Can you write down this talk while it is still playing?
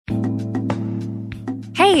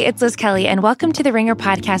Hey, it's Liz Kelly, and welcome to the Ringer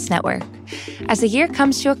Podcast Network. As the year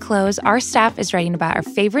comes to a close, our staff is writing about our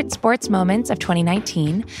favorite sports moments of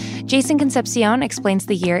 2019. Jason Concepcion explains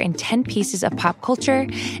the year in 10 pieces of pop culture,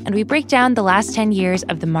 and we break down the last 10 years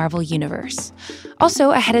of the Marvel Universe.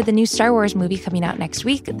 Also, ahead of the new Star Wars movie coming out next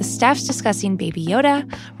week, the staff's discussing Baby Yoda,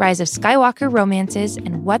 Rise of Skywalker romances,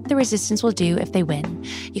 and what the Resistance will do if they win.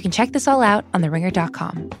 You can check this all out on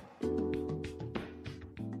theringer.com.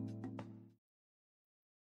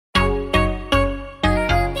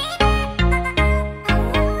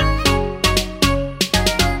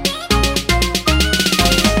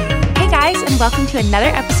 Welcome to another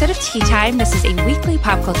episode of Tea Time. This is a weekly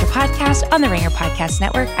pop culture podcast on the Ringer Podcast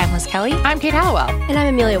Network. I'm Liz Kelly. I'm Kate Hallowell. And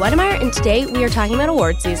I'm Amelia Wedemeyer. And today we are talking about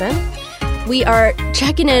award season. We are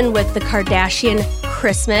checking in with the Kardashian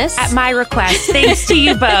Christmas. At my request, thanks to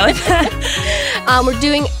you both. We're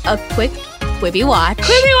doing a quick Quibi watch.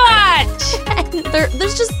 Quibi watch!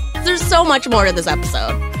 There's so much more to this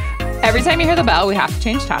episode. Every time you hear the bell, we have to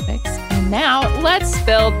change topics. And now, let's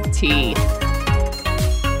spill tea.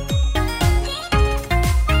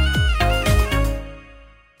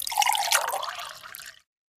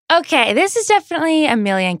 Okay, this is definitely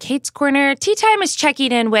Amelia and Kate's corner. Tea Time is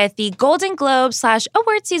checking in with the Golden Globes /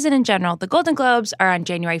 award season in general. The Golden Globes are on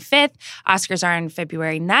January 5th. Oscars are on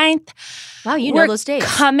February 9th. Wow, you know those dates.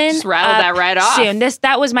 Coming just rattled that right off. Soon.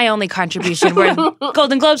 That was my only contribution. Where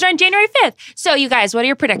Golden Globes are on January 5th. So you guys, what are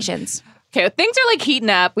your predictions? Okay, things are like heating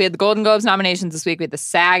up. We had the Golden Globes nominations this week. We had the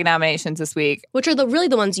SAG nominations this week. Which are really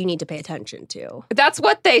the ones you need to pay attention to. That's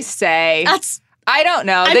what they say. I don't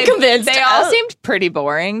know. I'm convinced. They all seemed pretty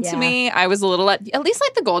boring to me. I was a little, at least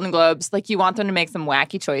like the Golden Globes, like you want them to make some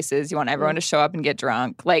wacky choices. You want everyone to show up and get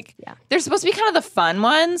drunk. Like they're supposed to be kind of the fun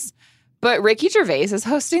ones. But Ricky Gervais is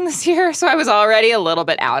hosting this year, so I was already a little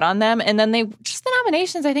bit out on them. And then the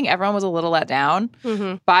nominations, I think everyone was a little let down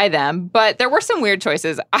by them. But there were some weird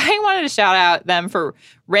choices. I wanted to shout out them for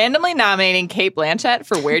randomly nominating Cate Blanchett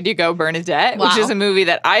for Where'd You Go, Bernadette, which is a movie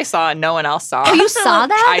that I saw and no one else saw. Oh, you saw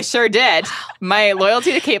that? I sure did. My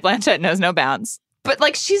loyalty to Cate Blanchett knows no bounds. But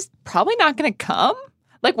like, she's probably not going to come.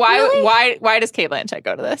 Like, why does Cate Blanchett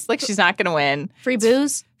go to this? Like, she's not going to win. Free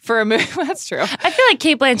booze? For a movie, that's true. I feel like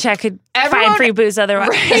Cate Blanchett could find free booze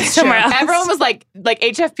otherwise somewhere else. Everyone was like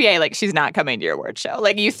HFPA, like she's not coming to your award show.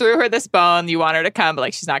 Like you threw her this bone, you want her to come, but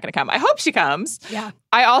like she's not going to come. I hope she comes. Yeah.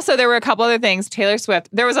 There were a couple other things. Taylor Swift.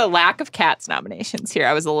 There was a lack of Cats nominations here.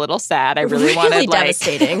 I was a little sad. I really wanted like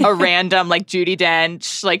a random like Judi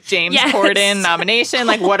Dench, like James Corden nomination.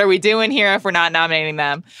 Like what are we doing here if we're not nominating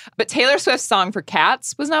them? But Taylor Swift's song for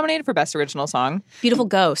Cats was nominated for Best Original Song. Beautiful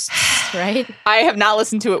Ghosts, right? I have not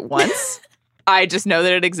listened to it once. I just know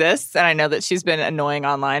that it exists, and I know that she's been annoying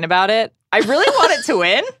online about it. I really want it to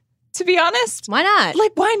win, to be honest. Why not?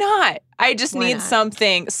 Like, why not? I just need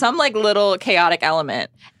something, some like little chaotic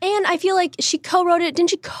element. And I feel like she co-wrote it.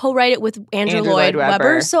 Didn't she co-write it with Andrew Lloyd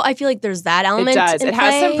Webber? So I feel like there's that element. It does. It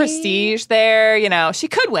has some prestige there. You know, she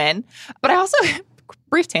could win. But I also,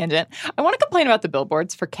 brief tangent, I want to complain about the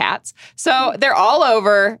billboards for Cats. So they're all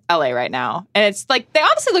over LA right now. And it's like, they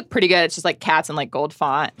honestly look pretty good. It's just like Cats in like gold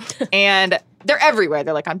font. And they're everywhere.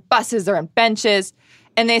 They're like on buses, they're on benches.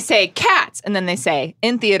 And they say Cats, and then they say,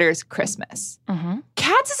 in theaters, Christmas.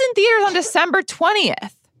 Cats is in theaters on December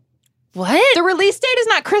 20th. What? The release date is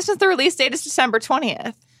not Christmas. The release date is December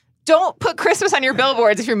 20th. Don't put Christmas on your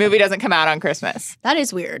billboards if your movie doesn't come out on Christmas. That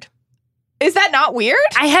is weird. Is that not weird?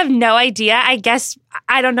 I have no idea. I guess,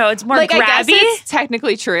 I don't know. It's more like, grabby. I guess it's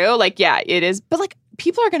technically true. Like, yeah, it is. But like,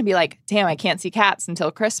 people are going to be like, damn, I can't see Cats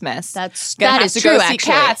until Christmas. That is true, go see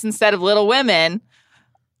Cats instead of Little Women.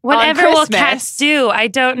 Whatever will Cats do? I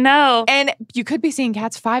don't know. And you could be seeing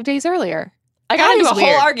Cats 5 days earlier. I got into a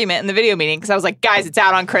whole argument in the video meeting because I was like, guys, it's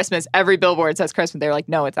out on Christmas. Every billboard says Christmas. They were like,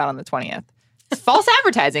 no, it's out on the 20th. False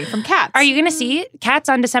advertising from Cats. Are you going to see Cats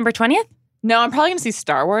on December 20th? No, I'm probably going to see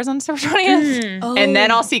Star Wars on December 20th. And then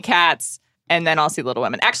I'll see Cats. And then I'll see Little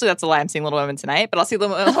Women. Actually, that's a lie. I'm seeing Little Women tonight, but I'll see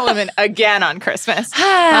Little Women again on Christmas.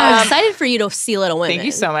 I'm excited for you to see Little Women. Thank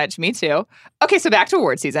you so much. Me too. Okay, so back to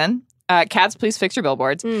award season. Cats, please fix your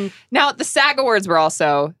billboards. Now, the SAG Awards were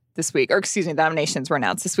also this week, or excuse me, the nominations were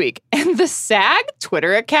announced this week. And the SAG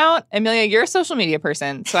Twitter account, Amelia, you're a social media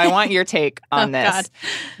person, so I want your take on this. God.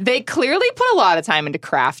 They clearly put a lot of time into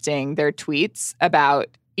crafting their tweets about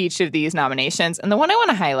each of these nominations. And the one I want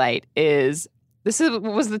to highlight is was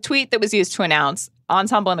the tweet that was used to announce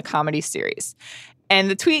Ensemble in a Comedy Series. And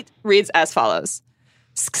the tweet reads as follows.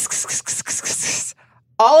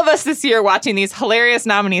 All of us this year watching these hilarious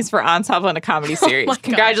nominees for Ensemble in a Comedy Series.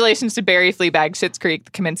 Congratulations to Barry, Fleabag, Schitt's Creek,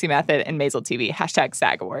 The Kaminsky Method, and Maisel TV.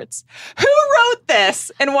 #SAG Awards. Who wrote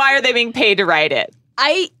this and why are they being paid to write it?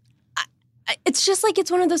 it's just like,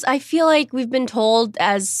 it's one of those, I feel like we've been told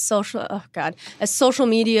as social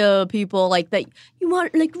media people, like, that you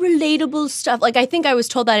want, like, relatable stuff. Like, I think I was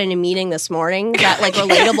told that in a meeting this morning, that, like,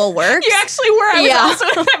 relatable works. You actually were. I was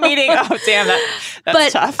also in that meeting. Oh, damn, that's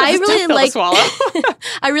but tough. I really like, swallow.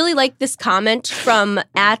 I really like this comment from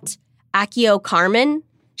 @Akio Carmen.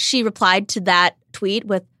 She replied to that tweet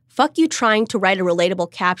with, "Fuck you trying to write a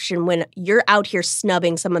relatable caption when you're out here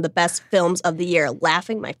snubbing some of the best films of the year,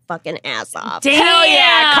 laughing my fucking ass off." Damn. Hell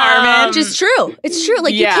yeah, Carmen. Which is true. It's true.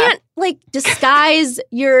 Like, Yeah. you can't, like, disguise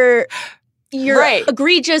your Right.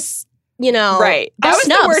 egregious, you know, Right. That was the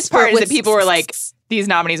snubs worst part, is with that people were like, these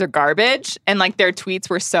nominees are garbage. And, like, their tweets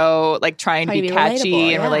were so, like, trying to be catchy relatable,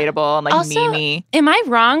 and yeah. relatable and, like, Also, memey. Am I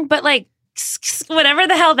wrong? But like, whatever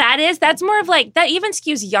the hell that is, that's more of like, that even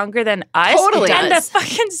skews younger than us. Totally And the does.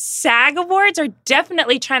 fucking SAG Awards are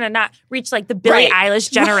definitely trying to not reach like the Billie Right. Eilish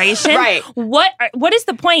generation. Right. What is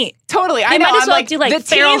the point? Totally. I They know. might as I'm well like, do, like, the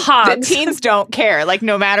feral teens, hogs. The teens don't care, like,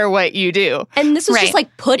 no matter what you do. And this was Right. just,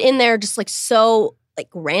 like, put in there just, like, so, like,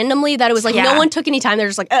 randomly that it was like, Yeah. no one took any time. They're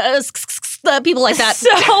just like, people like that.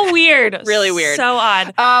 So weird. Really weird. So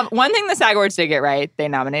odd. One thing the SAG Awards did get right, they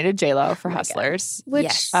nominated J-Lo for Hustlers. Which,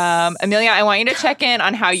 Yes. Amelia, I want you to check in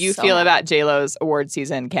on how you So feel mad. about J-Lo's award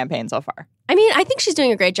season campaign so far. I mean, I think she's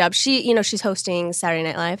doing a great job. She's hosting Saturday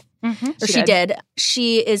Night Live. Mhm. Or she did.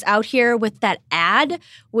 She is out here with that ad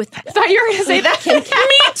with I thought you were going to say that. Kim. Me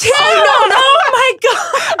too. Oh my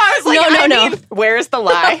God. I was like, No. where's the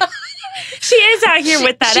lie? She is out here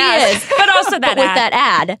with that She ad. is. But also that But with ad. that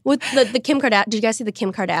ad, with the Kim Kardashian. Did you guys see the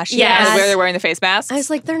Kim Kardashian Yes. ad? Where they're wearing the face masks? I was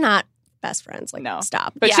like, they're not best friends. Like, No.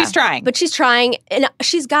 stop. But Yeah. she's trying. But she's trying, and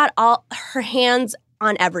she's got all her hands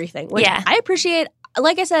on everything, which Yeah. I appreciate.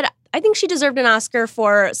 Like I said, I think she deserved an Oscar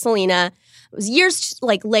for Selena. It was years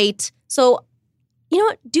like late, so you know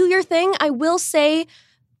what? Do your thing. I will say,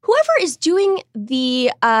 whoever is doing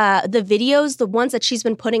the videos, the ones that she's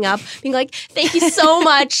been putting up, being like, "Thank you so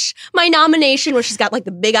much, my nomination," where she's got like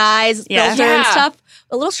the big eyes, Yeah. filter and Yeah. stuff.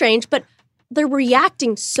 A little strange, but they're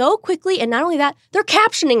reacting so quickly, and not only that, they're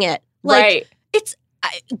captioning it. Like, right. it's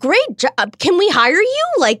great job. Can we hire you?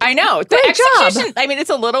 Like, I know. The Great job. execution, I mean, it's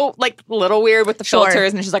a little weird with the Sure.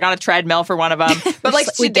 filters, and she's like on a treadmill for one of them. But like,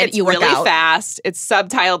 We get it's you work really out. fast. It's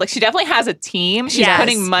subtitled. Like, she definitely has a team. She's Yes.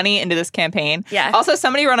 putting money into this campaign. Yeah. Also,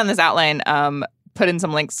 somebody wrote on this outline, put in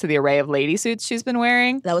some links to the array of lady suits she's been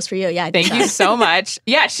wearing. that was for you. Yeah, I Thank think you so much.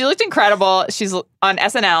 Yeah, she looked incredible. She's on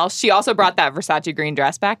SNL. She also brought that Versace green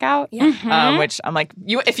dress back out, Mhm. which I'm like,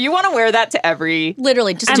 if you want to wear that to every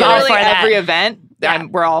Literally, just I'm do all it. literally for that. every event, Yeah.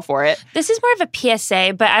 we're all for it. This is more of a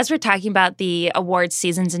PSA, but as we're talking about the awards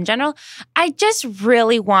seasons in general, I just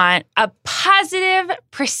really want a positive,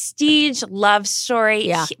 prestige love story.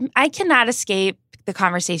 Yeah. I cannot escape the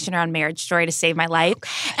conversation around Marriage Story to save my life.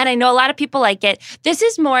 And I know a lot of people like it. This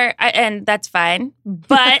is more, and that's fine,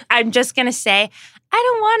 but I'm just going to say, I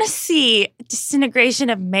don't want to see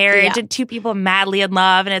disintegration of marriage Yeah. and two people madly in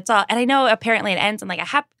love, and it's all. And I know apparently it ends on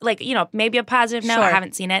maybe a positive note. Sure. I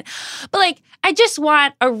haven't seen it, but like I just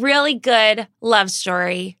want a really good love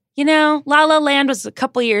story. You know, La La Land was a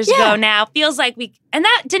couple years Yeah. ago now. Feels like and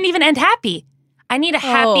that didn't even end happy. I need a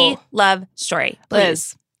happy Oh. love story, please.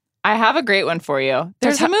 Liz, I have a great one for you.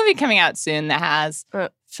 There's There's a movie coming out soon that has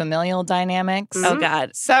familial dynamics. Oh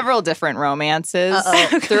God, Several different romances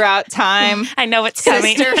Uh-oh. throughout time. I know what's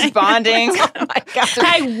coming. Sisters bonding. Oh my God.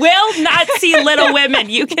 I will not see Little Women.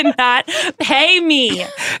 You cannot pay me.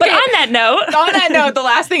 But Okay. on that note, On that note, the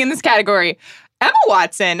last thing in this category, Emma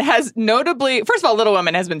Watson has notably, first of all, Little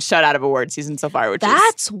Women has been shut out of award season so far, which is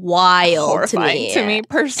That's wild horrifying to me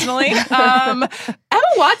personally. Emma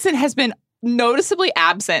Watson has been noticeably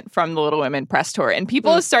absent from the Little Women press tour, and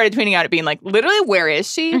people have started tweeting out it being like, literally, where is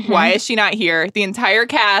she? Mhm. Why is she not here? The entire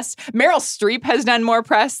cast, Meryl Streep has done more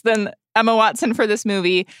press than Emma Watson for this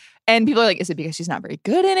movie, and people are like, is it because she's not very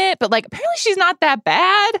good in it? But like, apparently she's not that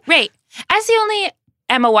bad. right. As the only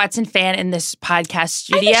Emma Watson fan in this podcast I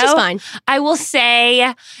studio, think she's fine. I will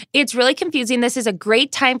say it's really confusing. This is a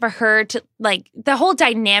great time for her to, like, the whole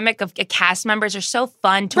dynamic of cast members are so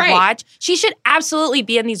fun to Right. watch. She should absolutely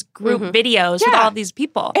be in these group Mhm. videos with Yeah. all of these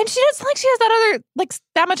people. And she doesn't like she has that other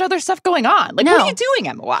that much other stuff going on. Like, what No. are you doing,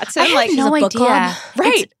 Emma Watson? I have like, no a book idea. club.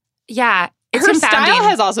 right. Yeah. It's Her confounding. style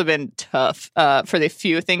has also been tough for the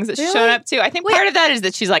few things that she's Really? shown up to. I think part of that is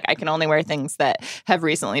that she's like, I can only wear things that have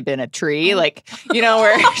recently been a tree. Like, you know,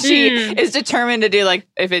 where she is determined to do, like,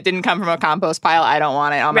 if it didn't come from a compost pile, I don't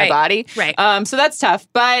want it on my Right. body. Right. So that's tough.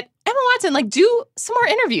 But Emma Watson, like, do some more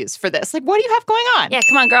interviews for this. Like, what do you have going on? Yeah,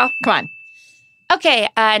 come on, girl. Come on. Okay,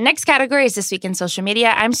 next category is This Week in Social Media.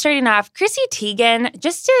 I'm starting off. Chrissy Teigen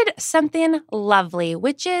just did something lovely,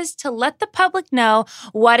 which is to let the public know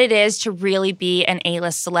what it is to really be an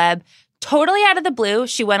A-list celeb. Totally out of the blue,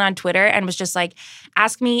 she went on Twitter and was just like,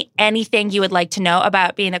 ask me anything you would like to know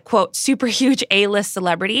about being a, quote, super huge A-list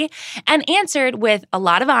celebrity, and answered with a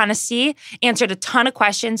lot of honesty, answered a ton of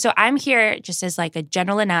questions. So I'm here just as like a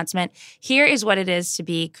general announcement. Here is what it is to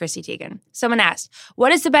be Chrissy Teigen. Someone asked,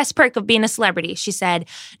 what is the best perk of being a celebrity? She said,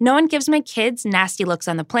 no one gives my kids nasty looks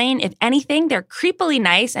on the plane. If anything, they're creepily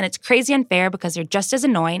nice, and it's crazy unfair because they're just as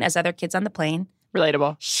annoying as other kids on the plane.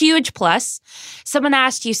 Relatable. Huge plus. Someone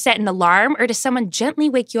asked, you set an alarm or does someone gently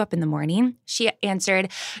wake you up in the morning? She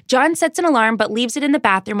answered, John sets an alarm but leaves it in the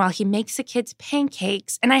bathroom while he makes the kids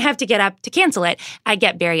pancakes, and I have to get up to cancel it. I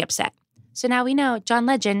get very upset. So now we know John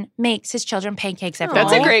Legend makes his children pancakes every That's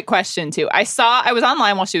morning. a great question, too. I was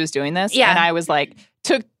online while she was doing this, and I was like,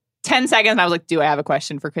 took 10 seconds, and I was like, do I have a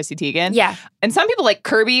question for Chrissy Teigen? Yeah. And some people like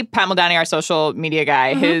Kirby, Pat Muldowney, our social media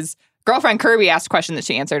guy, his girlfriend Kirby asked a question that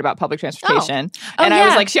she answered about public transportation. And I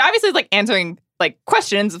was like, she obviously is like answering like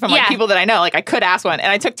questions from like people that I know. Like I could ask one.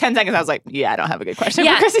 And I took 10 seconds. I was like, I don't have a good question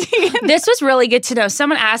for Chrissy Teigen. This was really good to know.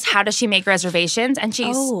 Someone asked, how does she make reservations? And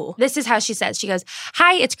this is how she says. She goes,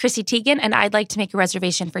 hi, it's Chrissy Teigen, and I'd like to make a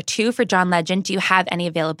reservation for 2 for John Legend. Do you have any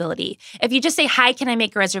availability? If you just say, hi, can I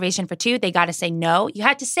make a reservation for 2? They got to say no. You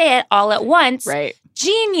have to say it all at once. Right.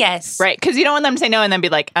 Genius. Right. Because you don't want them to say no and then be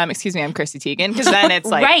like, excuse me, I'm Chrissy Teigen. Because then it's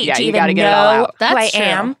like, right. you got to get it all out. That's who I true.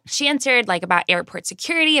 am. She answered like about airport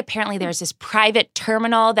security. Apparently there's this private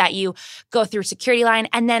terminal that you go through security line,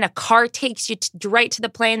 and then a car takes you right to the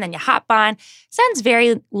plane, then you hop on. Sounds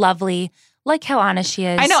very lovely. Like how honest she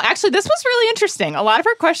is. I know. Actually, this was really interesting. A lot of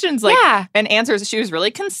her questions and answers, she was really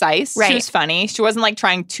concise. Right. She was funny. She wasn't like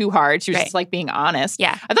trying too hard. She was just like being honest.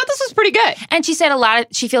 Yeah. I thought this was pretty good. And she said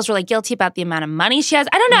she feels really guilty about the amount of money she has.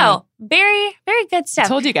 I don't know. Very, very good stuff. I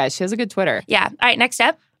told you guys, she has a good Twitter. Yeah. All right, next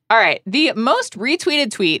up. All right. The most retweeted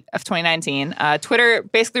tweet of 2019, Twitter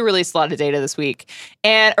basically released a lot of data this week.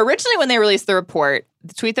 And originally when they released the report,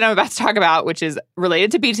 the tweet that I'm about to talk about, which is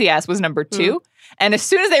related to BTS, was number 2. And as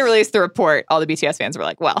soon as they released the report, all the BTS fans were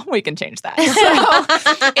like, well, we can change that.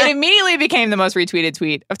 So it immediately became the most retweeted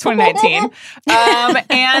tweet of 2019.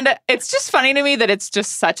 And it's just funny to me that it's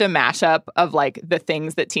just such a mashup of like the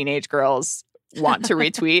things that teenage girls want to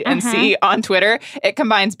retweet and see on Twitter. It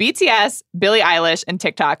combines BTS, Billie Eilish, and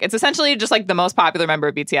TikTok. It's essentially just like the most popular member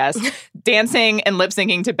of BTS dancing and lip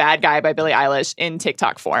syncing to Bad Guy by Billie Eilish in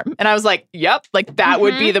TikTok form. And I was like, yep, like that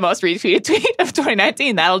would be the most retweeted tweet of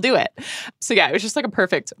 2019. That'll do it. So yeah, it was just like a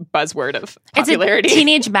perfect buzzword of popularity. It's a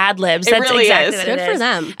teenage Mad Libs. It That's really exactly is. what Good it for is.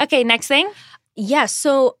 them. Okay, next thing. Yes.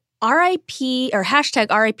 So RIP or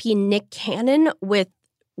hashtag RIP Nick Cannon with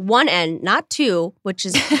 1 N, not 2, which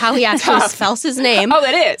is how he actually spells his name. Oh,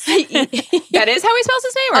 that is. That is how he spells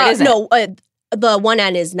his name, or is it? No, the 1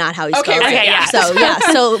 N is not how he spells it. right, yeah.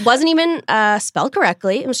 So it wasn't even spelled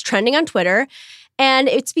correctly. It was trending on Twitter. And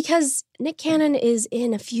it's because Nick Cannon is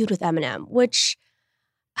in a feud with Eminem, which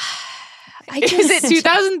Is it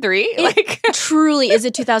 2003? Like truly, is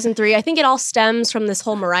it 2003? I think it all stems from this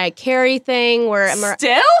whole Mariah Carey thing where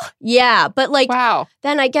still? Yeah, but like Wow.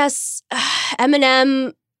 then I guess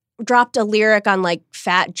Eminem dropped a lyric on like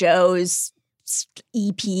Fat Joe's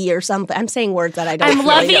EP or something. I'm saying words that I don't I'm really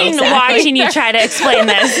loving know exactly. watching you try to explain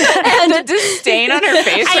this. And the disdain on her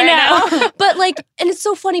face I know. now. But like, and it's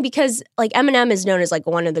so funny because like Eminem is known as like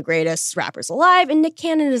one of the greatest rappers alive, and Nick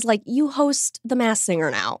Cannon is like, you host The Masked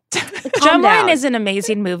Singer now. Like, calm down. Drumline is an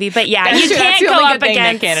amazing movie, but yeah, That's you true. That's can't the go only up good thing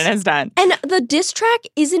against Nick Cannon has done. And the diss track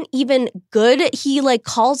isn't even good. He like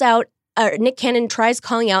calls out, Nick Cannon tries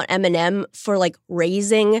calling out Eminem for like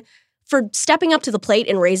for stepping up to the plate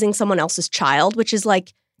and raising someone else's child, which is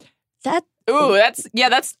like, that. Ooh, that's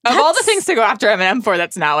of all the things to go after Eminem for,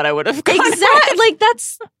 that's not what I would have gone Exactly. Like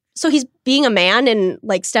that's, so he's being a man and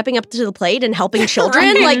like stepping up to the plate and helping children.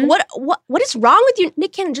 Right. Like what is wrong with you?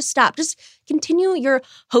 Nick Cannon, just stop. Just continue your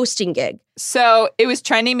hosting gig. So it was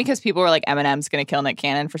trending because people were like, Eminem's going to kill Nick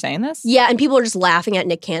Cannon for saying this? Yeah, and people are just laughing at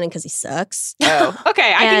Nick Cannon because he sucks. Oh,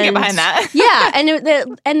 okay. I can get behind that. Yeah,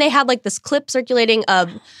 and they had like this clip circulating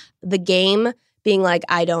of The Game being like,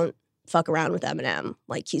 I don't fuck around with Eminem.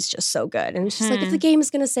 Like, he's just so good. And it's just like, if The Game is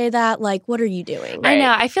going to say that, like, what are you doing? I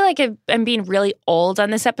know. I feel like I'm being really old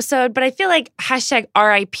on this episode, but I feel like hashtag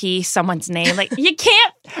RIP someone's name. Like, you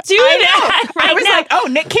can't do that right I was now. like, oh,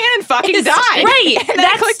 Nick Cannon fucking It's- died. right. And then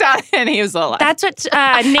I clicked on it and he was alive. That's what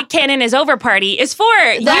Nick Cannon is over party is for.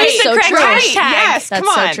 That's Use the so correct true. hashtag. Yes, That's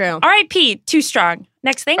come on. so true. RIP, too strong.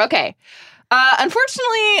 Next thing. Okay.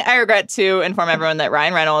 Unfortunately, I regret to inform everyone that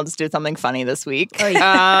Ryan Reynolds did something funny this week. Oh,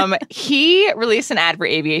 yeah. He released an ad for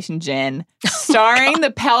Aviation Gin starring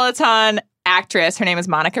the Peloton actress. Her name is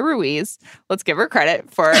Monica Ruiz. Let's give her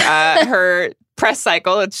credit for her press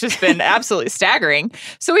cycle. It's just been absolutely staggering.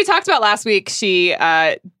 So we talked about last week,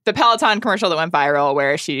 the Peloton commercial that went viral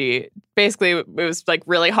where she basically, it was like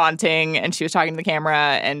really haunting and she was talking to the camera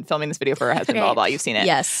and filming this video for her husband, blah, blah, blah. You've seen it.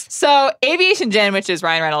 Yes. So Aviation Gin, which is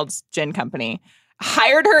Ryan Reynolds' gin company,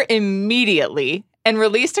 hired her immediately and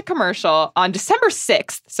released a commercial on December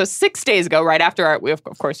 6th. So 6 days ago, right after we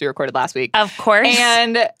recorded last week. Of course.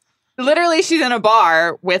 And literally, she's in a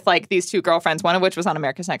bar with like these two girlfriends, one of which was on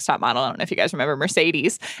America's Next Top Model. I don't know if you guys remember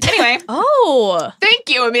Mercedes. Anyway. Oh. Thank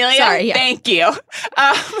you, Amelia. Sorry. Yeah. Thank you.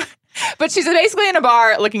 But she's basically in a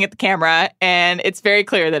bar looking at the camera, and it's very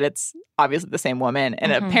clear that it's obviously the same woman,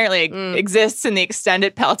 and it apparently exists in the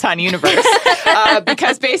extended Peloton universe.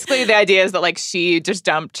 Because basically the idea is that like she just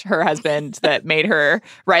dumped her husband that made her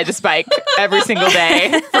ride this bike every single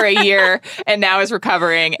day for a year, and now is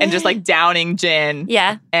recovering and just like downing gin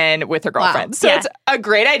and with her girlfriend. Wow. So it's a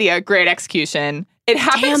great idea, great execution. It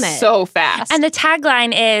happens so fast. And the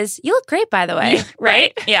tagline is, "You look great, by the way."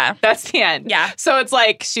 Right? Yeah. That's the end. Yeah. So it's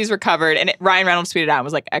like she's recovered. And Ryan Reynolds tweeted out and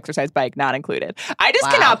was like, exercise bike not included. I just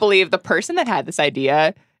cannot believe the person that had this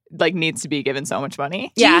idea like needs to be given so much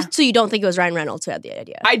money. So you don't think it was Ryan Reynolds who had the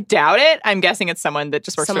idea? I doubt it. I'm guessing it's someone that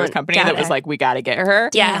just works for his company that was like, we got to get her.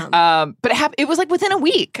 Yeah. But it was like within a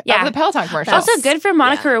week of the Peloton commercial. Also good for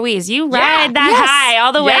Monica Ruiz. You ride that high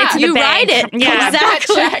all the way to the you bank. ride it. Yeah.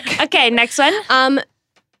 Exactly. Check. Okay, next one.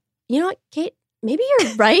 You know what, Kate? Maybe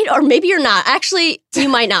you're right, or maybe you're not. Actually, you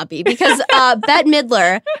might not be, because Bette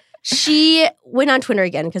Midler, she went on Twitter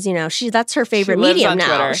again because, you know, that's her favorite medium now.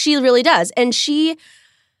 Twitter. She really does. And she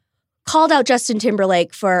called out Justin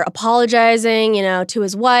Timberlake for apologizing, you know, to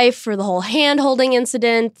his wife for the whole hand-holding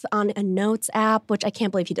incident on a Notes app, which I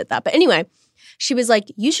can't believe he did that. But anyway, she was like,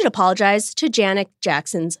 you should apologize to Janet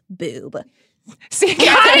Jackson's boob. See,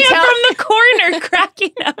 Got him from the corner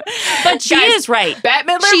cracking up. But she is right. Bette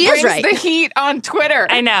Midler brings the heat on Twitter.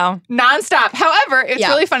 I know. Nonstop. However, it's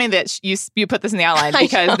really funny that you put this in the outline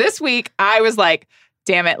because this week I was like,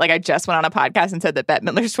 damn it, like I just went on a podcast and said that Bette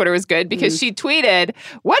Midler's Twitter was good because she tweeted,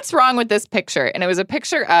 what's wrong with this picture? And it was a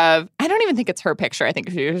picture of, I don't even think it's her picture. I think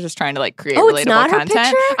she was just trying to like create relatable it's not content. Her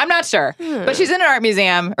picture? I'm not sure. But she's in an art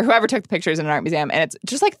museum, or whoever took the picture is in an art museum, and it's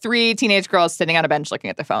just like 3 teenage girls sitting on a bench looking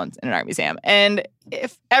at their phones in an art museum. And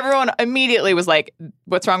if everyone immediately was like,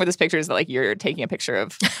 what's wrong with this picture is that like you're taking a picture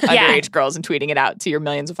of underage girls and tweeting it out to your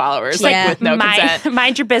millions of followers like with no consent.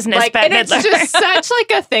 Mind your business, like, Bette and Midler. it's just such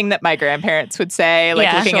like a thing that my grandparents would say,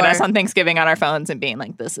 like looking at us on Thanksgiving on our phones and being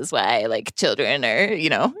like, this is why like children are, you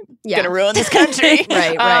know, gonna ruin this country.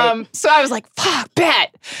 Right. So I was like, fuck,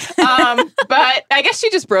 Bet. But I guess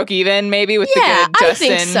she just broke even maybe with the good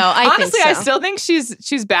Justin. I think so. Honestly, I still think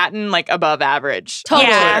she's batting like above average. Totally.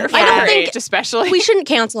 Yeah. For I don't her think age, especially. we shouldn't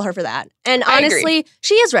cancel her for that. And I honestly, agree.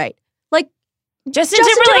 she is right. Like, Justin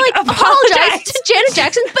Timberlake Timberlake apologized to Janet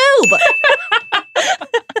Jackson's boob.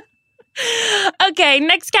 Okay,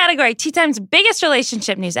 next category. Tea Time's biggest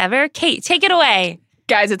relationship news ever. Kate, take it away.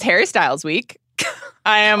 Guys, it's Harry Styles week.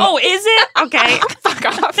 I am. Oh, is it? Okay. Fuck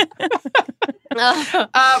off.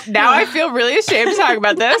 Now I feel really ashamed to talk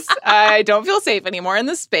about this. I don't feel safe anymore in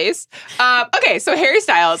this space. Okay, so Harry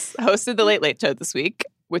Styles hosted the Late Late Show this week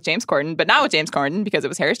with James Corden, but not with James Corden because it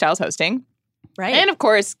was Harry Styles hosting. Right. And of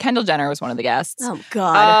course, Kendall Jenner was one of the guests. Oh,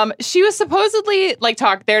 God. She was supposedly like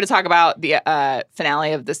there to talk about the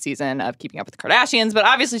finale of this season of Keeping Up with the Kardashians, but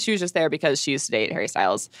obviously she was just there because she used to date Harry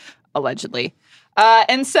Styles, allegedly.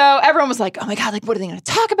 And so everyone was like, oh my God, like, what are they going to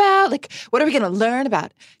talk about? Like, what are we going to learn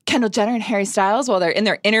about Kendall Jenner and Harry Styles while they're in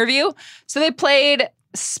their interview? So they played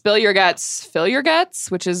Spill Your Guts, Fill Your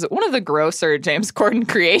Guts, which is one of the grosser James Corden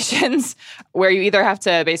creations where you either have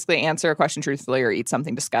to basically answer a question truthfully or eat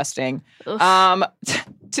something disgusting. To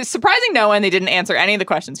surprising no one, they didn't answer any of the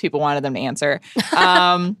questions people wanted them to answer.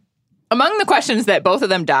 Among the questions that both of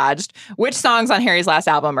them dodged, which songs on Harry's last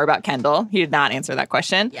album are about Kendall? He did not answer that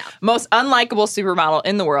question. Yeah. Most unlikable supermodel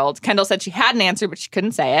in the world. Kendall said she had an answer, but she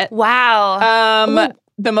couldn't say it. Wow.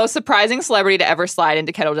 The most surprising celebrity to ever slide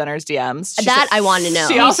into Kendall Jenner's DMs. I want to know.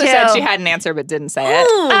 She also said she had an answer, but didn't say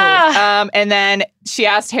it. And then she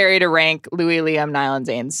asked Harry to rank Louis, Liam, Niall, and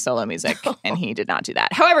Zayn's solo music, and he did not do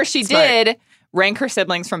that. However, she did rank her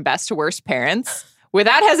siblings from best to worst parents.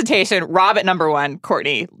 Without hesitation, Rob at number 1,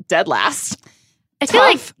 Courtney dead last. I feel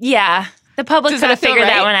like, the public could have figured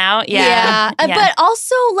that one out. Yeah. But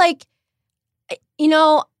also, like, you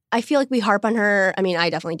know, I feel like we harp on her. I mean, I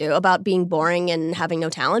definitely do, about being boring and having no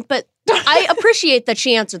talent. But I appreciate that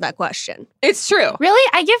she answered that question. It's true.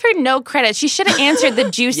 Really? I give her no credit. She should have answered the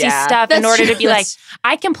juicy stuff in order to be like,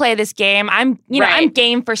 I can play this game. I'm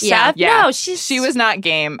game for stuff. Yeah. No, she was not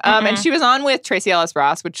game. And she was on with Tracee Ellis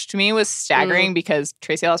Ross, which to me was staggering because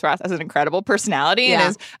Tracee Ellis Ross has an incredible personality and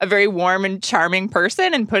is a very warm and charming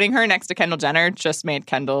person. And putting her next to Kendall Jenner just made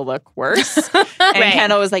Kendall look worse. And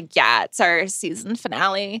Kendall was like, yeah, it's our season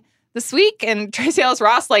finale this week. And Tracee Ellis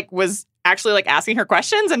Ross was actually asking her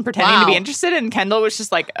questions and pretending to be interested. And Kendall was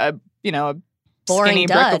just like a boring skinny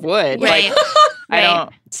brick of wood. Right. I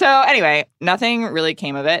don't. So anyway, nothing really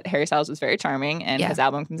came of it. Harry Styles was very charming, and his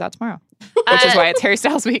album comes out tomorrow, which is why it's Harry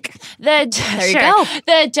Styles week. There you go.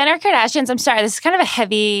 The Jenner Kardashians. I'm sorry, this is kind of a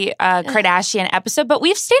heavy Kardashian episode, but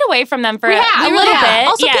we've stayed away from them for a little bit.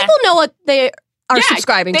 Also, people know what they are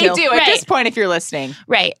subscribing to. They do at this point if you're listening.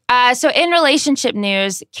 Right. So in relationship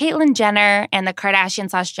news, Caitlyn Jenner and the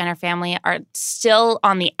Kardashian/Jenner family are still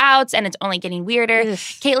on the outs, and it's only getting weirder.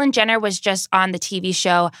 Caitlyn Jenner was just on the TV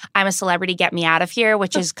show I'm a Celebrity, Get Me Out of Here,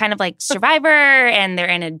 which is kind of like Survivor, and they're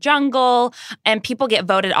in a jungle, and people get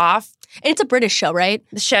voted off. And it's a British show, right?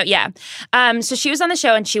 The show, yeah. So she was on the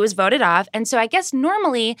show and she was voted off. And so I guess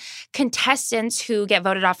normally contestants who get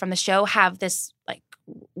voted off from the show have this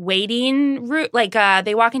waiting room,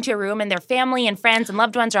 they walk into a room and their family and friends and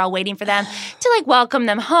loved ones are all waiting for them to welcome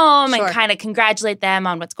them home and kind of congratulate them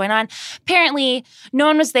on what's going on. Apparently, no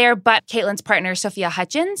one was there but Caitlyn's partner, Sophia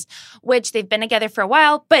Hutchins, which they've been together for a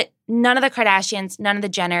while, but none of the Kardashians, none of the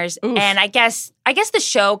Jenners. Oof. And I guess the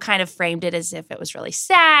show kind of framed it as if it was really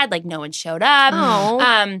sad, no one showed up.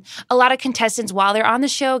 A lot of contestants while they're on the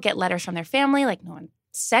show get letters from their family, no one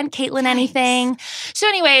sent Caitlyn anything. So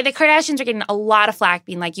anyway, the Kardashians are getting a lot of flack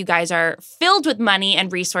being like, you guys are filled with money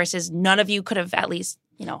and resources. None of you could have at least,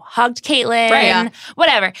 hugged Caitlyn,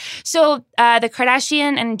 whatever. So the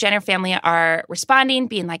Kardashian and Jenner family are responding,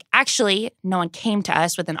 being like, actually, no one came to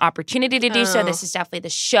us with an opportunity to do so. This is definitely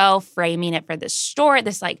the show framing it for this story,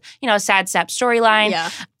 this sad step storyline.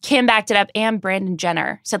 Yeah. Kim backed it up, and Brandon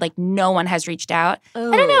Jenner said no one has reached out. I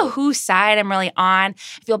don't know whose side I'm really on.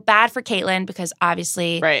 I feel bad for Caitlyn because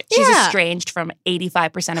obviously she's estranged from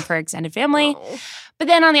 85% of her extended family. But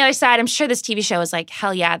then on the other side, I'm sure this TV show is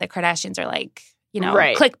hell yeah, the Kardashians are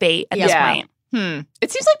clickbait at this point. It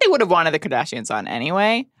seems like they would have wanted the Kardashians on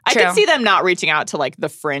anyway. True. I could see them not reaching out to the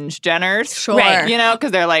fringe Jenners. Sure. Right. Because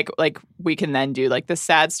they're like we can then do the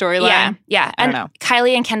sad storyline. Yeah. I don't know.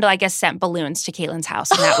 Kylie and Kendall, I guess, sent balloons to Caitlyn's house.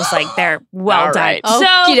 And that was they're well All right. done.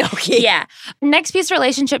 Okey-dokey. Yeah. Next piece of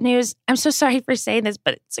relationship news. I'm so sorry for saying this,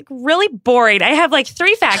 but it's really boring. I have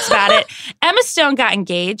 3 facts about it. Emma Stone got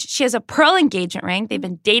engaged. She has a pearl engagement ring. They've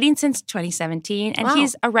been dating since 2017. And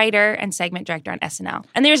he's a writer and segment director on SNL.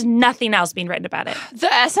 And there's nothing else being written about it. The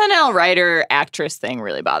SNL writer-actress thing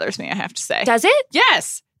really bothers me, I have to say. Does it?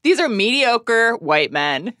 Yes. These are mediocre white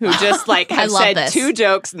men who just have said 2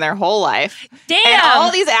 jokes in their whole life. Damn. And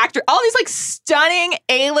all these stunning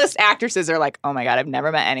A-list actresses are like, oh my God, I've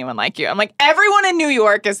never met anyone like you. I'm like, everyone in New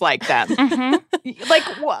York is like them.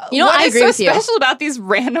 Mm-hmm. What I agree with you. What's so special about these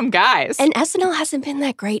random guys? And SNL hasn't been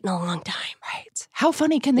that great in a long time. Right. How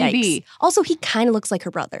funny can they be? Also, he kind of looks like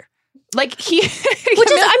her brother. Which is,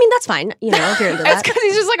 that's fine. If you're into that. It's because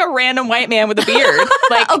he's just a random white man with a beard.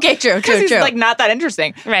 Okay, true. He's not that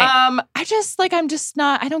interesting. Right. I'm just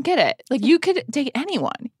not, I don't get it. You could date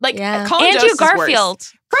anyone. Colin Andrew Jost Garfield.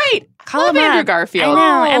 Is worse. Right. Call Love him Andrew up. Garfield.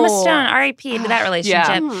 I know. Emma Stone, R.I.P. to that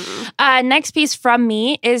relationship. Next piece from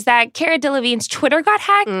me is that Cara Delevingne's Twitter got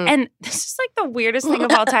hacked. And this is the weirdest thing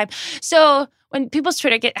of all time. So when people's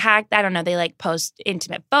Twitter get hacked, I don't know, they post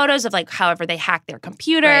intimate photos of however they hack their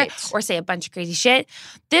computer or say a bunch of crazy shit.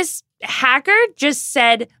 This hacker just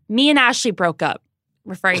said, me and Ashley broke up,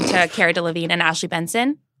 referring to Cara Delevingne and Ashley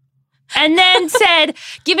Benson. And then said,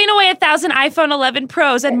 giving away 1,000 iPhone 11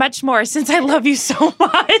 Pros and much more since I love you so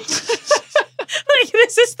much.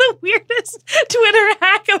 This is the weirdest Twitter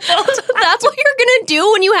hack of all time. That's what you're going to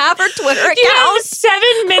do when you have her Twitter account? You have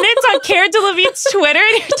 7 minutes on Cara Delevingne's Twitter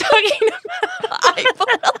and you're talking about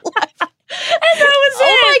iPhone 11. And that was it.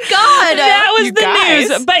 Oh my God. That was You the guys.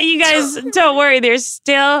 news. But you guys, don't worry. They're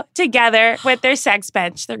still together with their sex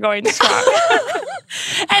bench. They're going strong.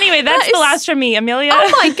 Anyway, that's the last from me. Amelia? Oh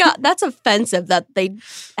my God. That's offensive that they...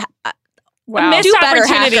 Wow. Missed Do better,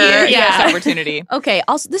 opportunity. hacker. Yes, Yeah. opportunity. Okay,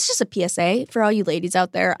 also, this is just a PSA for all you ladies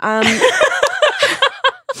out there.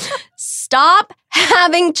 Stop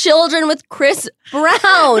having children with Chris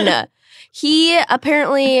Brown. He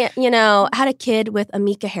apparently, had a kid with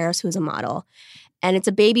Amika Harris, who's a model. And it's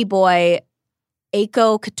a baby boy,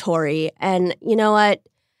 Aiko Katori. And you know what?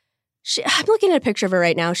 I'm looking at a picture of her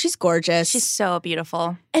right now. She's gorgeous. She's so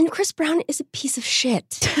beautiful. And Chris Brown is a piece of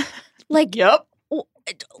shit. Like, Yep.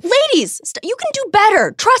 ladies, you can do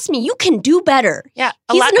better. Trust me, you can do better. Yeah,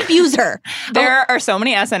 He's an abuser. There are so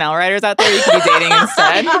many SNL writers out there you could be dating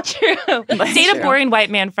instead. True. That's Date a true. boring white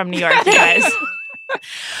man from New York, you guys.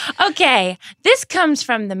 Okay, this comes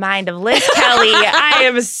from the mind of Liz Kelly. I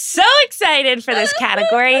am so excited for this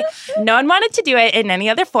category. No one wanted to do it in any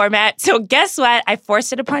other format, so guess what? I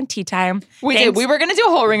forced it upon Tea Time. We did. We were going to do a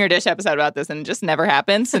whole Ringer Dish episode about this, and it just never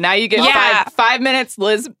happened. So now you get Yeah. five minutes,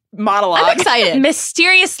 Liz monologue. I'm excited.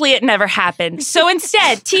 Mysteriously, it never happened. So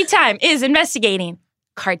instead, Tea Time is investigating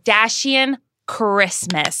Kardashian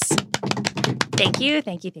Christmas. Thank you.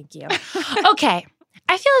 Okay.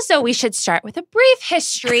 I feel as though we should start with a brief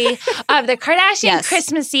history of the Kardashian Yes.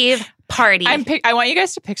 Christmas Eve party. I want you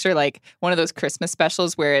guys to picture like one of those Christmas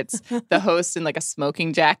specials where it's the host in like a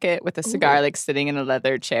smoking jacket with a cigar, like sitting in a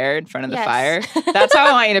leather chair in front of the Yes. fire. That's how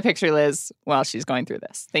I want you to picture Liz while she's going through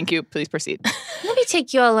this. Thank you. Please proceed. Let me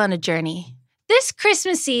take you all on a journey. This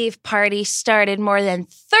Christmas Eve party started more than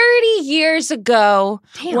 30 years ago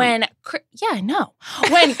Damn. when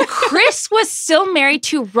Kris was still married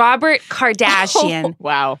to Robert Kardashian.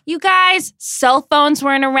 Wow. You guys, cell phones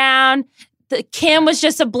weren't around. Kim was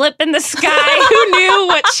just a blip in the sky. Who knew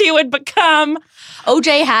what she would become?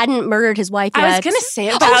 OJ hadn't murdered his wife yet. I was going to say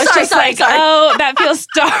it, but Oh, I was sorry, just sorry, like, sorry. oh, that feels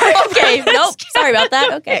dark. Okay, nope. Sorry about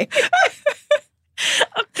that. Okay.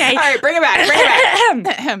 Okay. All right, bring it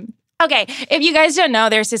back. Okay, if you guys don't know,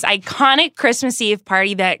 there's this iconic Christmas Eve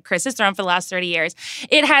party that Kris has thrown for the last 30 years.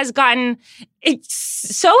 It has gotten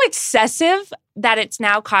so excessive that it's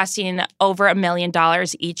now costing over $1 million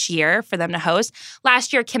each year for them to host.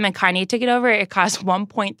 Last year, Kim and Kanye took it over. It cost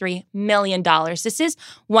 $1.3 million. This is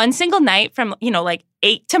one single night from, like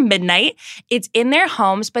 8 to midnight. It's in their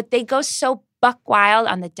homes, but they go so buck wild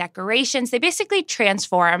on the decorations. They basically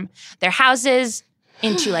transform their houses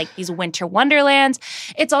into like these winter wonderlands.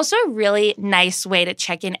 It's also a really nice way to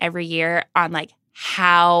check in every year on like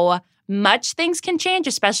how much things can change,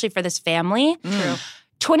 especially for this family. True.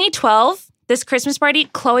 2012, this Christmas party,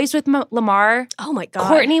 Khloe's with Lamar. Oh my God.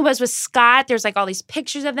 Courtney was with Scott. There's like all these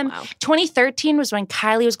pictures of them. Wow. 2013 was when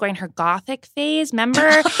Kylie was going her gothic phase.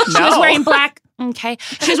 Remember? She was No. wearing black. Okay.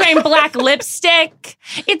 She was wearing black lipstick.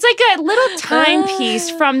 It's like a little timepiece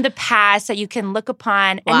from the past that you can look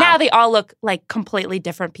upon. And Wow. now they all look like completely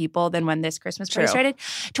different people than when this Christmas party True. started.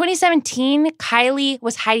 2017, Kylie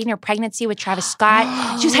was hiding her pregnancy with Travis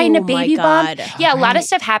Scott. She was hiding a Oh my baby bump. God. Yeah, a lot of Right.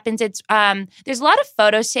 stuff happens. It's there's a lot of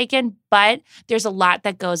photos taken, but there's a lot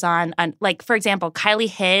that goes on. Like, for example, Kylie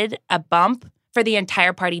hid a bump for the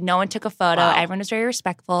entire party. No one took a photo. Wow. Everyone was very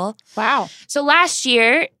respectful. Wow. So last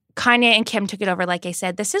year, Kanye and Kim took it over, like I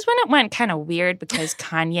said. This is when it went kind of weird because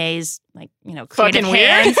Kanye's, like, creative Fucking weird.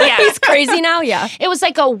 hands. Yeah. He's crazy now. Yeah. It was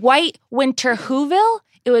like a white winter Whoville.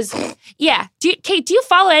 It was, yeah. Kate, do you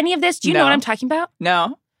follow any of this? Do you know No. what I'm talking about?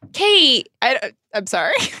 No. Kate, I'm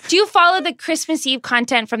sorry. do you follow the Christmas Eve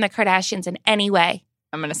content from the Kardashians in any way?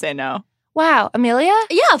 I'm going to say no. Wow. Amelia?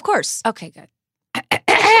 Yeah, of course. Okay, good.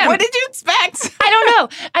 What did you expect? I don't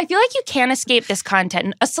know. I feel like you can't escape this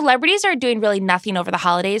content. Celebrities are doing really nothing over the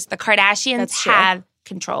holidays. The Kardashians That's true. have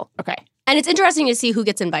control. Okay. And it's interesting to see who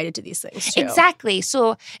gets invited to these things, too. Exactly.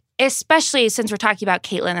 So, especially since we're talking about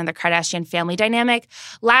Caitlyn and the Kardashian family dynamic,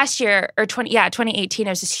 last year, or 2018, it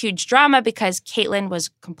was this huge drama because Caitlyn was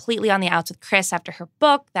completely on the outs with Kris after her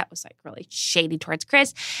book. That was like really shady towards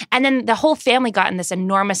Kris. And then the whole family got in this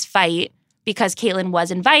enormous fight because Caitlyn was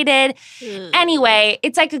invited. Anyway,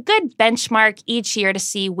 it's like a good benchmark each year to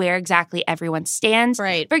see where exactly everyone stands.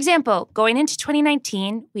 Right. For example, going into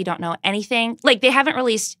 2019, we don't know anything. Like, they haven't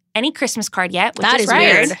released any Christmas card yet, which That is is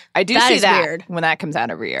weird. weird. I do That see is that weird. when that comes out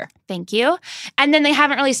every year. Thank you. And then they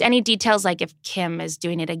haven't released any details like if Kim is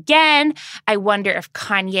doing it again. I wonder if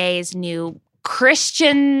Kanye's new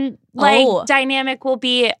Christian dynamic will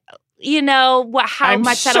be, how I'm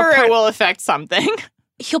much sure that'll it will affect something.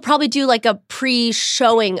 He'll probably do like a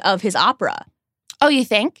pre-showing of his opera. Oh, you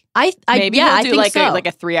think? Maybe yeah, he'll I do think like so. a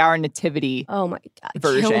 3-hour nativity. Oh my God.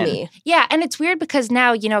 version. Kill me. Yeah, and it's weird because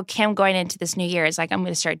now, Kim going into this new year is like, I'm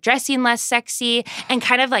going to start dressing less sexy and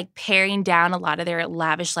kind of like paring down a lot of their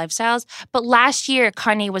lavish lifestyles. But last year,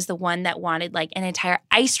 Kanye was the one that wanted like an entire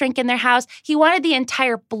ice rink in their house. He wanted the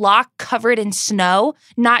entire block covered in snow,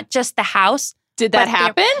 not just the house. Did that But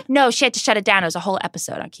happen? No, she had to shut it down. It was a whole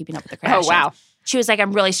episode on Keeping Up with the Kardashians. Oh, wow. She was like,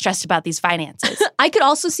 I'm really stressed about these finances. I could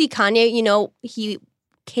also see Kanye, he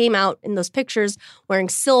came out in those pictures wearing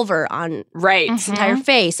silver on Right. Mhm. his entire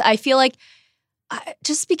face. I feel like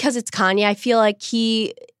just because it's Kanye, I feel like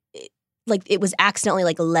he like it was accidentally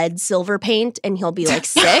like lead silver paint and he'll be like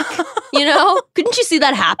sick, you know? Couldn't you see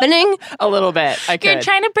that happening? A little bit. I could. You're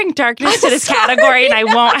trying to bring darkness to this category and I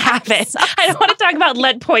won't have it. I don't want to talk about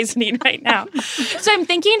lead poisoning right now. So I'm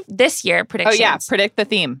thinking this year predictions. Oh, yeah. Predict the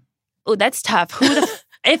theme. Oh, that's tough.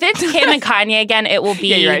 If it's Kim and Kanye again, it will be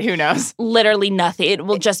Yeah, you're right. Who knows? literally nothing. It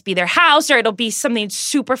will just be their house or it'll be something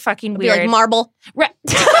super fucking Be weird. like marble. Right.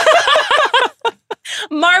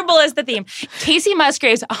 Marble is the theme. Casey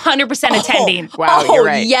Musgraves 100% attending. Wow, you're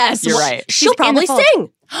right. Yes. You're right. She'll She's in probably the fold.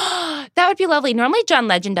 sing. That would be lovely. Normally John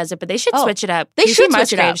Legend does it, but they should switch it up. They Casey should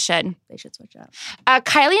switch it up. Musgraves should. They should switch it up.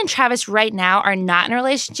 Kylie and Travis right now are not in a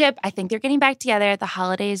relationship. I think they're getting back together. The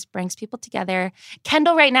holidays brings people together.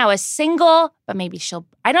 Kendall right now is single, but maybe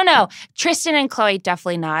I don't know. Tristan and Chloe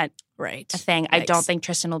definitely not Right. a thing. I don't think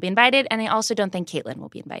Tristan will be invited, and I also don't think Caitlyn will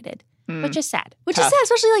be invited, which is sad. Which is sad,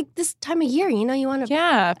 especially like this time of year. You know, you want to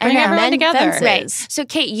Yeah. Bring everyone mend together. fences. Right. So,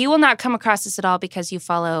 Kate, you will not come across this at all because you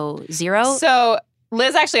follow Zero. So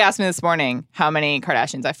Liz actually asked me this morning how many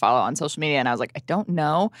Kardashians I follow on social media, and I was like, I don't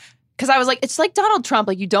know. Because I was like, it's like Donald Trump.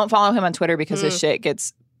 Like, you don't follow him on Twitter because his shit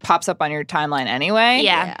pops up on your timeline anyway.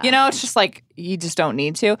 Yeah. You know, it's just like, you just don't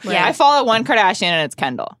need to. Yeah. I follow one Kardashian, and it's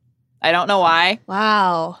Kendall. I don't know why.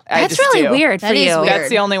 Wow. I That's just really do. weird That for is you. weird. That's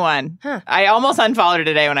the only one. Huh. I almost unfollowed her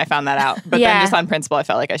today when I found that out. But Yeah. then just on principle, I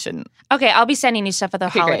felt like I shouldn't. Okay, I'll be sending you stuff for the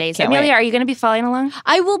Okay, great. holidays. Can't Amelia, wait. are you going to be following along?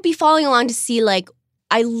 I will be following along to see like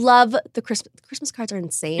I love the Christmas cards are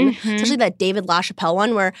insane. Mhm. Especially that David LaChapelle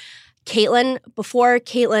one where before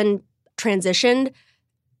Caitlyn transitioned,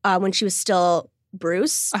 when she was still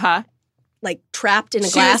Bruce, Uh-huh. like trapped in a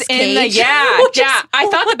She glass was in the, cage. yeah, Which is yeah. I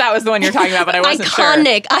thought that was the one you're talking about, but I wasn't sure.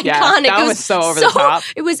 iconic. Yeah, that It was so over the top.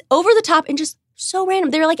 It was over the top and just so random.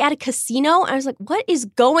 They were like at a casino. I was like, what is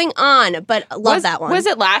going on? But I love that one. Was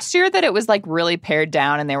it last year that it was like really pared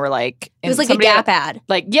down and they were like... It was like a Gap ad.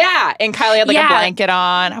 Like, yeah. And Kylie had like Yeah. a blanket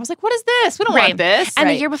on. I was like, what is this? We don't Right. want this. And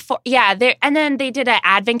Right. the year before, and then they did an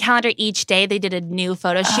advent calendar each day. They did a new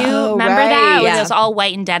photo shoot. Oh, Remember right. that? When Yeah. it was all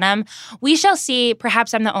white and denim. We shall see.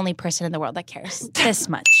 Perhaps I'm the only person in the world that cares this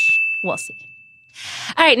much. We'll see.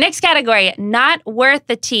 All right, next category. Not worth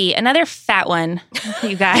the tea. Another fat one,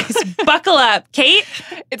 you guys. Buckle up. Kate?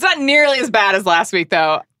 It's not nearly as bad as last week,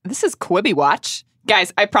 though. This is Quibi Watch.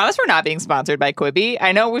 Guys, I promise we're not being sponsored by Quibi.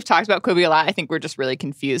 I know we've talked about Quibi a lot. I think we're just really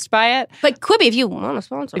confused by it. But Quibi, if you want to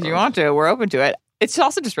sponsor If you want to, we're open to it. It's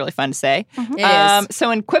also just really fun to say. It is.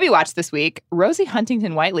 So in Quibi Watch this week, Rosie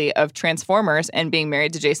Huntington-Whiteley of Transformers and being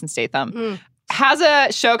married to Jason Statham has a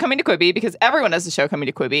show coming to Quibi because everyone has a show coming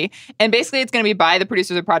to Quibi. And basically it's going to be by the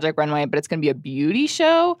producers of Project Runway, but it's going to be a beauty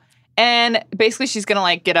show. And basically she's going to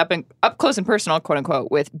like get up close and personal, quote unquote,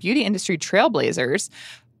 with beauty industry trailblazers.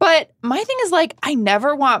 But my thing is like, I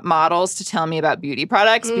never want models to tell me about beauty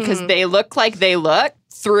products because they look like they look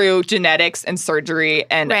through genetics and surgery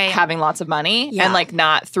and Right. having lots of money Yeah. and like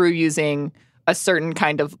not through using a certain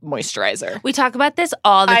kind of moisturizer. We talk about this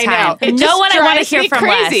all the I time. know. It No just one I want to drives hear me from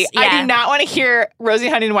crazy. less. I Yeah. do not want to hear Rosie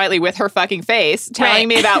Huntington-Whiteley with her fucking face telling Right.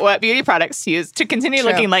 me about what beauty products to use to continue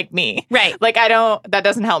True. looking like me. Right. Like that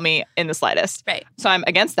doesn't help me in the slightest. Right. So I'm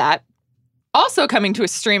against that. Also coming to a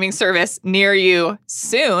streaming service near you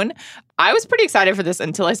soon. I was pretty excited for this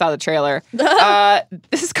until I saw the trailer.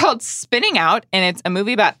 This is called Spinning Out, and it's a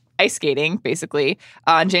movie about ice skating, basically.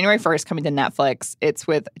 On January 1st, coming to Netflix. It's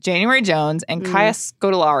with January Jones and Kaya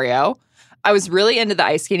Scodelario. I was really into the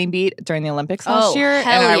ice skating beat during the Olympics last Oh, year, and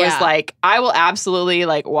hell I yeah. was like, I will absolutely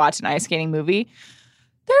like watch an ice skating movie.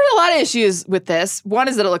 There are a lot of issues with this. One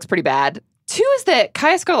is that it looks pretty bad. Two is that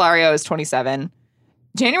Kaya Scodelario is 27.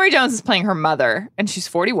 January Jones is playing her mother, and she's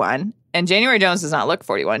 41. And January Jones does not look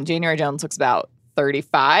 41. January Jones looks about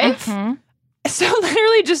 35. Mhm. So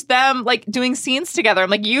literally just them like doing scenes together.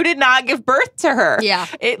 I'm like, you did not give birth to her. Yeah.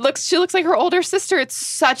 She looks like her older sister. It's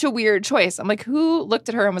such a weird choice. I'm like, who looked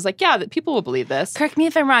at her and was like, yeah, that people will believe this. Correct me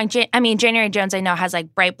if I'm wrong. January Jones, I know, has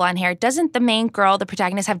like bright blonde hair. Doesn't the main girl, the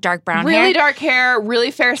protagonist, have dark brown hair? Really dark hair,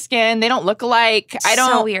 really fair skin. They don't look alike. I So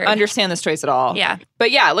don't weird. understand this choice at all. Yeah.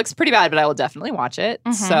 But yeah, it looks pretty bad, but I will definitely watch it.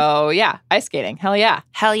 So yeah, ice skating. Hell yeah.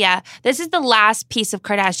 Hell yeah. This is the last piece of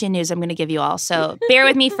Kardashian news I'm going to give you all. So bear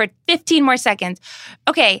with me for 15 more seconds.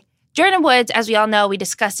 Okay. Jordan Woods, as we all know, we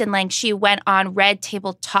discussed in length, she went on Red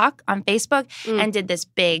Table Talk on Facebook and did this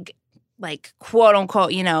big, like, quote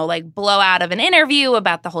unquote, like blowout of an interview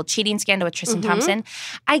about the whole cheating scandal with Tristan Thompson.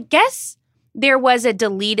 I guess there was a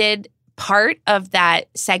deleted part of that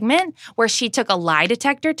segment where she took a lie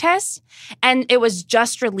detector test, and it was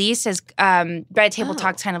just released as Red Table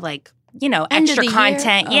Talk's kind of like, End of extra the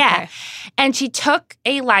content. year? Yeah. Okay. And she took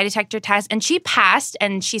a lie detector test and she passed,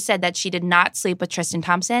 and she said that she did not sleep with Tristan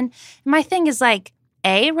Thompson. And my thing is like,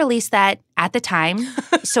 A, released that at the time,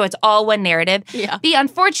 so it's all one narrative. Yeah. B,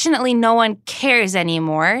 unfortunately, no one cares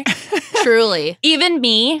anymore. Truly. Even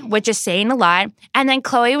me, which is saying a lot. And then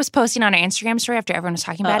Khloe was posting on her Instagram story after everyone was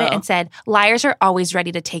talking about it and said, liars are always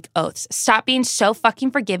ready to take oaths. Stop being so fucking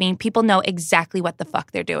forgiving. People know exactly what the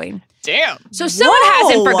fuck they're doing. Damn. So someone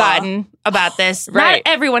hasn't forgotten about this. Right.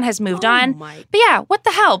 Not everyone has moved on. But yeah, what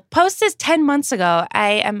the hell? Post this 10 months ago.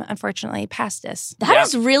 I am unfortunately past this. That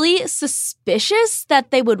is really suspicious that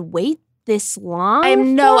they would wait this long. I have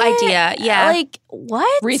no for it. idea. Yeah. Like,